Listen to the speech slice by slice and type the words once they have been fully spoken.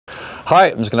Hi,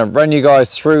 I'm just going to run you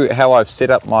guys through how I've set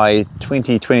up my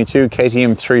 2022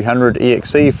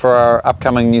 KTM300EXC for our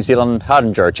upcoming New Zealand Hard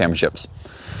Enduro Championships.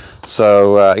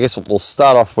 So I guess we'll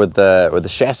start off with the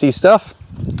chassis stuff,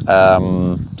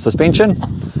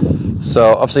 suspension.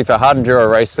 So obviously for hard enduro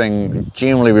racing,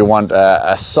 generally we want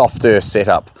a softer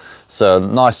setup. So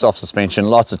nice soft suspension,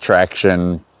 lots of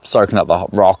traction, soaking up the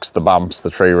rocks, the bumps, the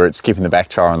tree roots, keeping the back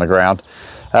tire on the ground.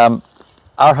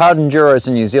 Our hard enduros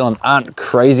in New Zealand aren't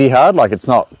crazy hard, like it's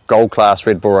not gold class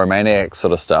Red Bull Romaniac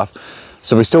sort of stuff.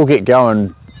 So we still get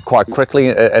going quite quickly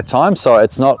at times. So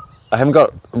it's not, I haven't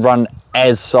got run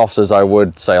as soft as I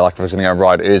would say, like if I was gonna go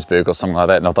ride Erzberg or something like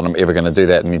that. Not that I'm ever gonna do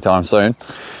that anytime soon.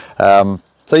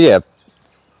 So yeah,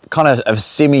 kind of a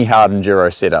semi-hard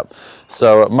enduro setup.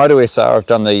 So at Moto SR, I've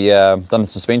done the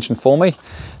suspension for me.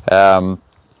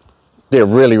 They're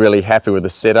really happy with the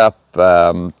setup.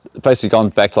 Basically gone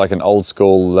back to like an old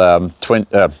school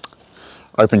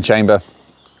open chamber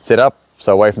setup,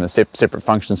 so away from the separate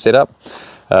function setup.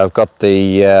 I've got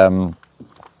the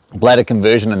bladder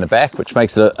conversion in the back, which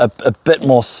makes it a bit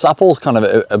more supple, kind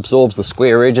of absorbs the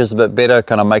square edges a bit better,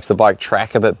 kind of makes the bike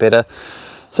track a bit better.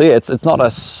 So yeah, it's not a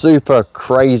super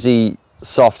crazy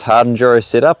soft hard enduro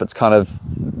setup, it's kind of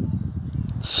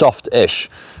soft-ish.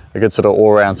 A good sort of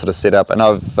all-round sort of setup, and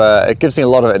it gives me a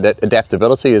lot of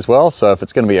adaptability as well. So if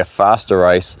it's going to be a faster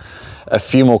race, a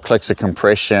few more clicks of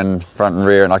compression front and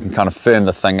rear, and I can kind of firm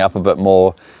the thing up a bit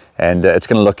more, and it's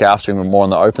going to look after me more on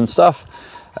the open stuff.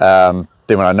 Then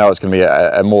when I know it's going to be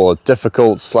a more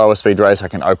difficult, slower speed race, I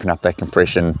can open up that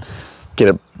compression, get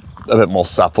it a bit more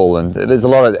supple, and there's a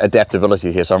lot of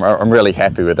adaptability here. So I'm really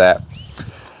happy with that.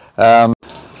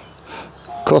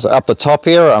 Of course, up the top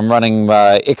here, I'm running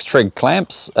my Xtreme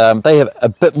clamps. They have a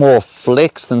bit more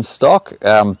flex than stock.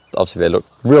 Obviously, they look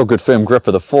real good firm grip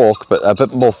of the fork, but a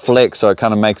bit more flex, so it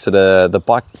kind of makes it the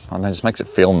bike, I don't know, just makes it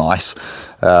feel nice.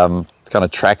 Kind of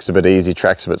tracks a bit easy,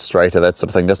 tracks a bit straighter, that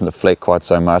sort of thing. Doesn't deflect quite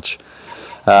so much.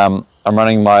 I'm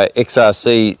running my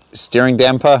XRC steering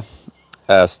damper,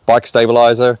 bike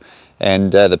stabilizer,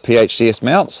 and the PHCS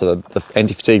mounts, so the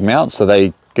anti-fatigue mounts. So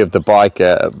they give the bike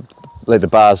let the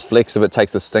bars flex a bit,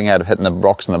 takes the sting out of hitting the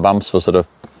rocks and the bumps for sort of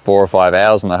 4 or 5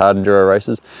 hours in the hard enduro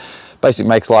races. Basically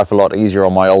makes life a lot easier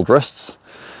on my old wrists.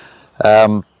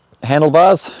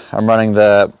 Handlebars, I'm running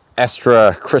the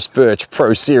Astra Chris Birch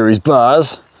Pro Series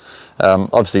bars.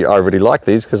 Obviously I really like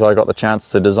these because I got the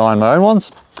chance to design my own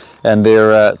ones, and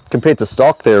they're compared to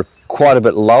stock, they're quite a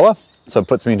bit lower, so it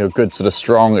puts me into a good sort of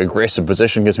strong aggressive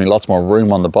position, gives me lots more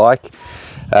room on the bike.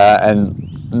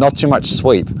 And not too much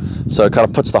sweep, so it kind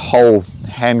of puts the whole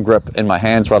hand grip in my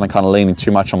hands rather than kind of leaning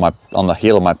too much on the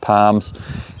heel of my palms.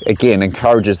 Again,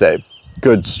 encourages that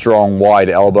good, strong, wide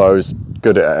elbows,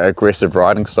 good aggressive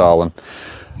riding style, and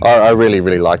I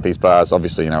really like these bars.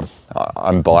 Obviously, you know,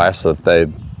 I'm biased that they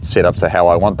set up to how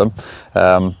I want them.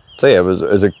 So yeah, it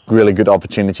was a really good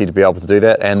opportunity to be able to do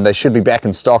that, and they should be back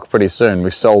in stock pretty soon.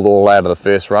 We sold all out of the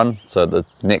first run, so the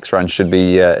next run should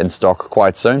be in stock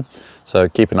quite soon. So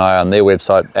keep an eye on their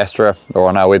website, Astra, or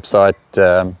on our website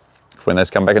when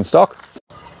those come back in stock.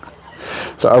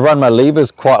 So I run my levers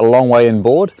quite a long way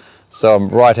inboard, so I'm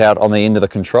right out on the end of the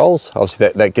controls. Obviously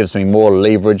that gives me more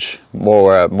leverage,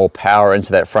 more power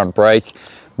into that front brake,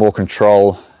 more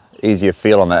control, easier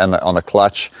feel on the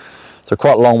clutch. So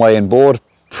quite a long way inboard,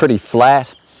 pretty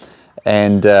flat,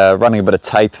 and running a bit of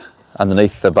tape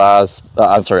underneath the bars,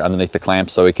 underneath the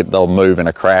clamps, so they'll move in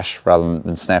a crash rather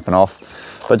than snapping off.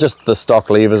 But just the stock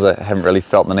levers, I haven't really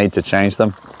felt the need to change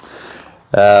them.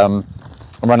 I'm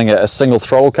running a single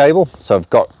throttle cable, so I've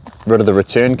got rid of the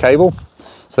return cable,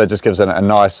 so that just gives it a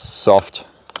nice soft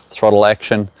throttle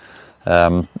action,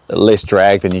 less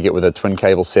drag than you get with a twin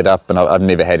cable setup, and I've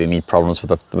never had any problems with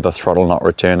the throttle not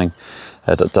returning.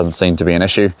 It doesn't seem to be an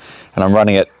issue, and I'm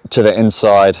running it to the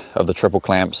inside of the triple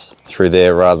clamps through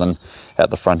there rather than at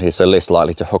the front here, so less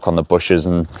likely to hook on the bushes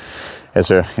and as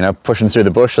we're, you know, pushing through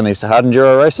the bush in these hard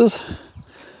enduro races.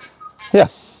 Yeah.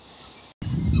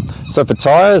 So for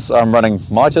tyres, I'm running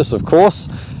Midas, of course,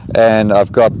 and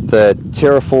I've got the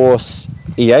TerraForce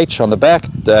EH on the back,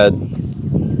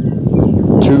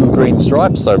 2 green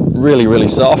stripes, so really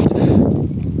soft.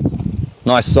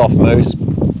 Nice soft mousse,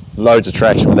 loads of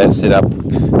traction with that setup.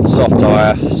 Soft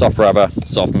tyre, soft rubber,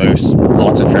 soft mousse,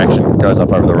 lots of traction, goes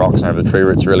up over the rocks and over the tree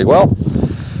roots really well.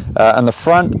 In the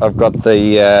front, I've got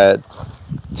the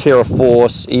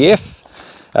TerraForce EF.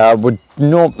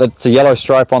 It's a yellow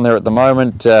stripe on there at the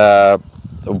moment.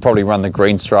 We'll probably run the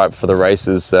green stripe for the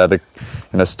races.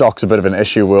 Stock's a bit of an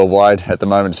issue worldwide at the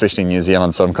moment, especially in New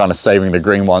Zealand, so I'm kind of saving the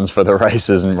green ones for the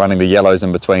races and running the yellows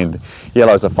in between. The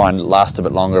yellows I find last a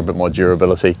bit longer, a bit more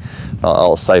durability.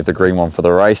 I'll save the green one for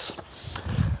the race.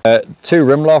 Two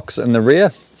rim locks in the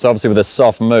rear. So obviously with a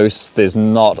soft mousse, there's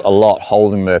not a lot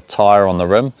holding the tyre on the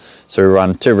rim. So we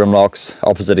run two rim locks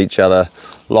opposite each other,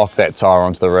 lock that tyre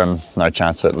onto the rim, no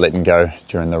chance of it letting go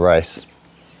during the race.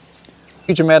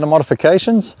 Huge amount of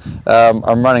modifications.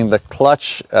 I'm running the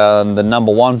clutch in the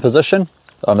 #1 position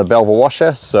on the Belva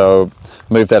washer, so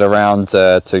move that around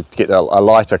to get a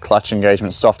lighter clutch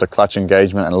engagement, softer clutch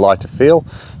engagement and a lighter feel.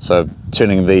 So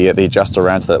turning the adjuster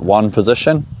around to that 1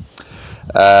 position.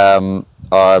 I'm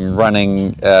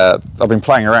running, I've been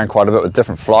playing around quite a bit with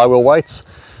different flywheel weights.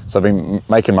 So I've been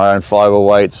making my own flywheel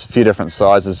weights, a few different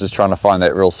sizes, just trying to find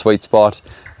that real sweet spot.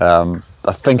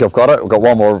 I think I've got it. We've got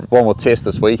one more test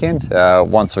this weekend.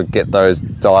 Once we get those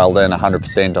dialed in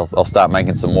 100%, I'll start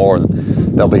making some more, and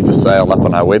they'll be for sale up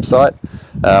on our website.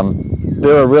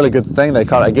 They're a really good thing. They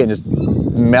kind of, again, just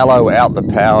mellow out the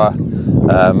power,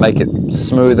 make it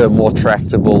smoother, more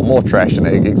tractable, more traction.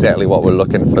 Exactly what we're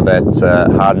looking for, that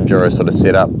hard enduro sort of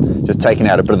setup. Just taking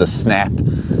out a bit of the snap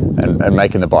and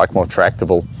making the bike more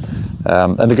tractable.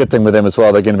 And the good thing with them as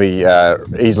well, they're going to be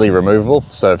easily removable.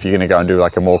 So if you're going to go and do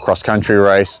like a more cross-country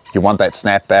race, you want that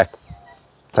snap back,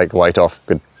 take the weight off,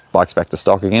 good, bike's back to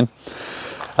stock again.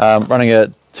 Running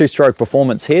a 2-stroke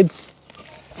performance head,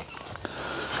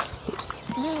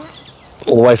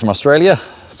 all the way from Australia.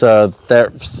 So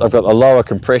I've got a lower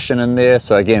compression in there.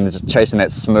 So again, just chasing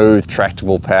that smooth,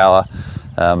 tractable power.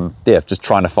 Yeah, just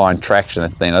trying to find traction. You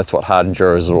know, that's what hard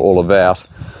enduros are all about.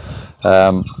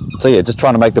 So yeah, just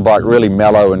trying to make the bike really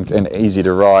mellow and easy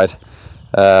to ride.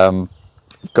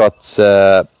 Got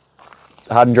a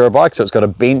hard enduro bike, so it's got a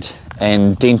bent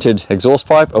and dented exhaust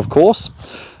pipe, of course.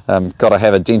 Got to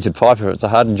have a dented pipe if it's a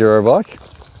hard enduro bike.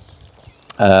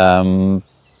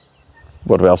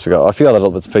 What else we got? A few other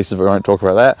little bits and pieces, but we won't talk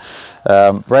about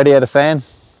that. Radiator fan,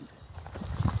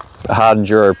 a hard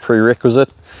enduro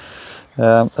prerequisite.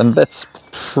 And that's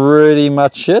pretty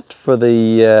much it for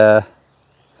the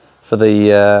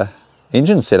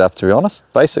engine setup, to be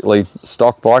honest. Basically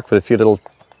stock bike with a few little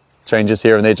changes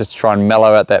here and there, just to try and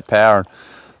mellow out that power and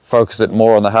focus it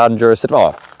more on the hard enduro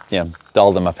setup. Oh, yeah,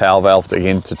 dialed in my power valve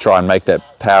again to try and make that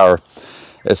power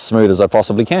as smooth as I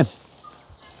possibly can.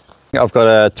 I've got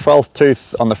a 12th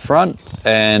tooth on the front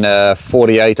and a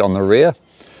 48 on the rear.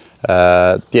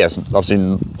 Yes,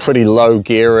 obviously pretty low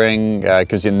gearing,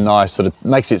 gives you a nice sort of,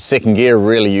 makes it second gear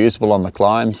really usable on the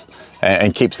climbs,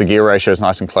 and keeps the gear ratios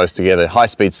nice and close together. High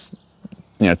speeds,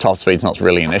 you know, top speed's not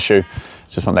really an issue.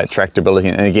 Just want that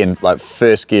tractability. And again, like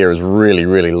first gear is really,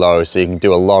 really low, so you can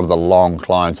do a lot of the long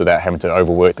climbs without having to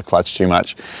overwork the clutch too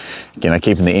much. You know,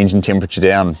 keeping the engine temperature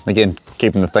down. Again,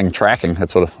 keeping the thing tracking,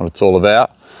 that's what it's all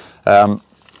about.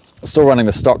 Still running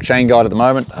the stock chain guide at the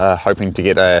moment, hoping to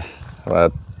get a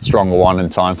stronger one in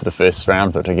time for the first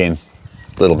round, but again,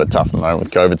 a little bit tough at the moment with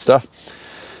COVID stuff.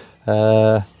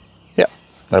 Yeah,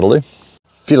 that'll do.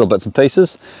 A few little bits and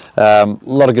pieces. A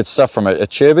lot of good stuff from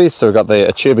Xtreme. So we've got the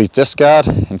Xtreme disc guard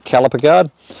and caliper guard.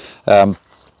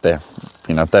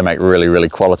 You know, they make really, really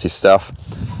quality stuff.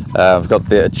 We've got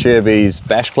the Xtreme's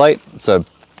bash plate. So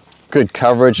good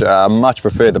coverage. Much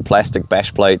prefer the plastic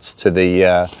bash plates to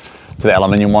the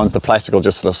aluminium ones. The plastic will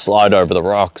just sort of slide over the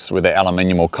rocks, where the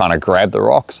aluminium will kind of grab the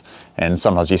rocks, and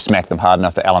sometimes you smack them hard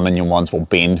enough, the aluminium ones will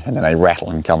bend and then they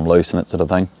rattle and come loose and that sort of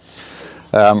thing.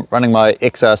 Running my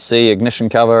XRC ignition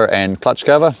cover and clutch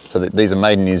cover. So these are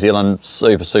made in New Zealand,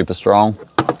 super, super strong.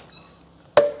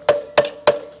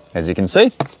 As you can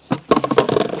see,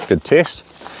 good test.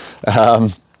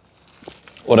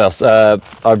 What else?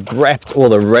 I've wrapped all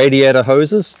the radiator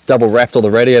hoses, double wrapped all the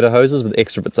radiator hoses with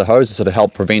extra bits of hose to sort of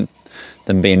help prevent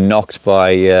them being knocked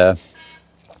by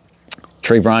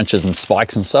tree branches and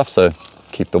spikes and stuff, so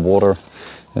keep the water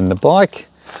in the bike.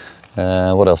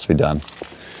 What else have we done?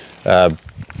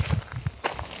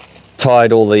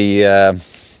 Tied all the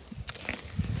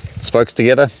spokes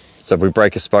together, so if we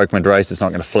break a spoke mid-race, it's not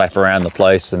going to flap around the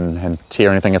place and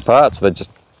tear anything apart, so they're just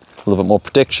a little bit more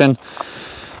protection.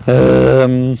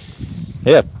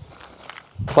 Yeah,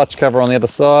 clutch cover on the other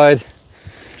side.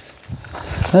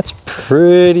 That's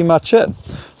pretty much it.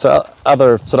 So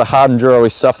other sort of hard enduro-y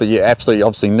stuff that you absolutely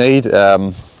obviously need. You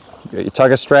got your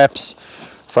tugger straps,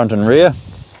 front and rear.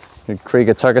 Good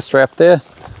Krieger tugger strap there.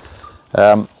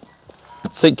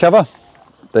 Seat cover.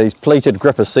 These pleated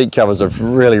gripper seat covers are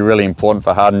really, really important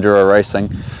for hard enduro racing.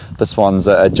 This one's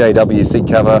a JW seat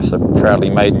cover, so proudly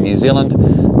made in New Zealand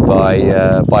by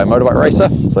a motorbike racer.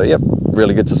 So yep,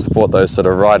 really good to support those sort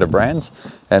of rider brands.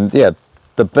 And yeah,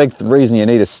 the big reason you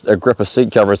need a gripper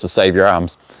seat cover is to save your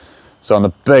arms. So on the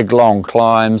big long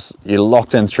climbs, you're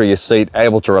locked in through your seat,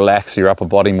 able to relax your upper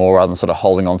body more rather than sort of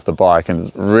holding onto the bike,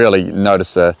 and really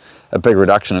notice a a big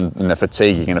reduction in the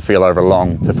fatigue you're going to feel over a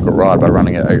long, difficult ride by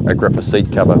running a gripper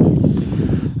seat cover.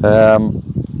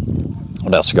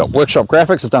 What else we got? Workshop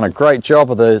Graphics have done a great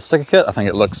job of the sticker kit. I think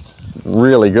it looks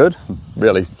really good.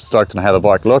 Really stoked on how the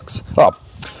bike looks. Oh,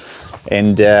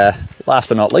 and last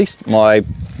but not least, my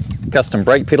custom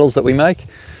brake pedals that we make.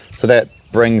 So that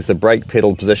brings the brake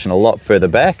pedal position a lot further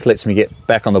back, lets me get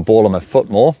back on the ball of my foot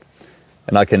more,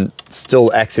 and I can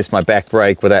still access my back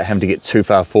brake without having to get too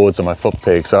far forwards on my foot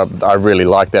peg. So I really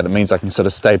like that. It means I can sort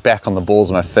of stay back on the balls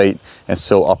of my feet and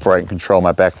still operate and control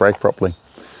my back brake properly.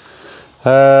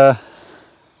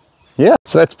 Yeah,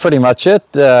 so that's pretty much it.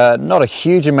 Not a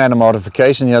huge amount of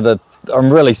modification. You know,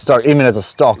 I'm really stoked, even as a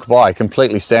stock bike,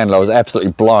 completely standard. I was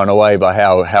absolutely blown away by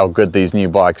how good these new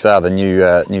bikes are, the new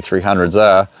 300s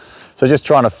are. So just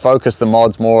trying to focus the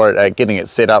mods more at getting it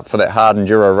set up for that hard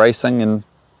enduro racing, and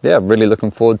yeah, really looking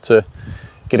forward to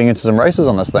getting into some races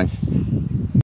on this thing.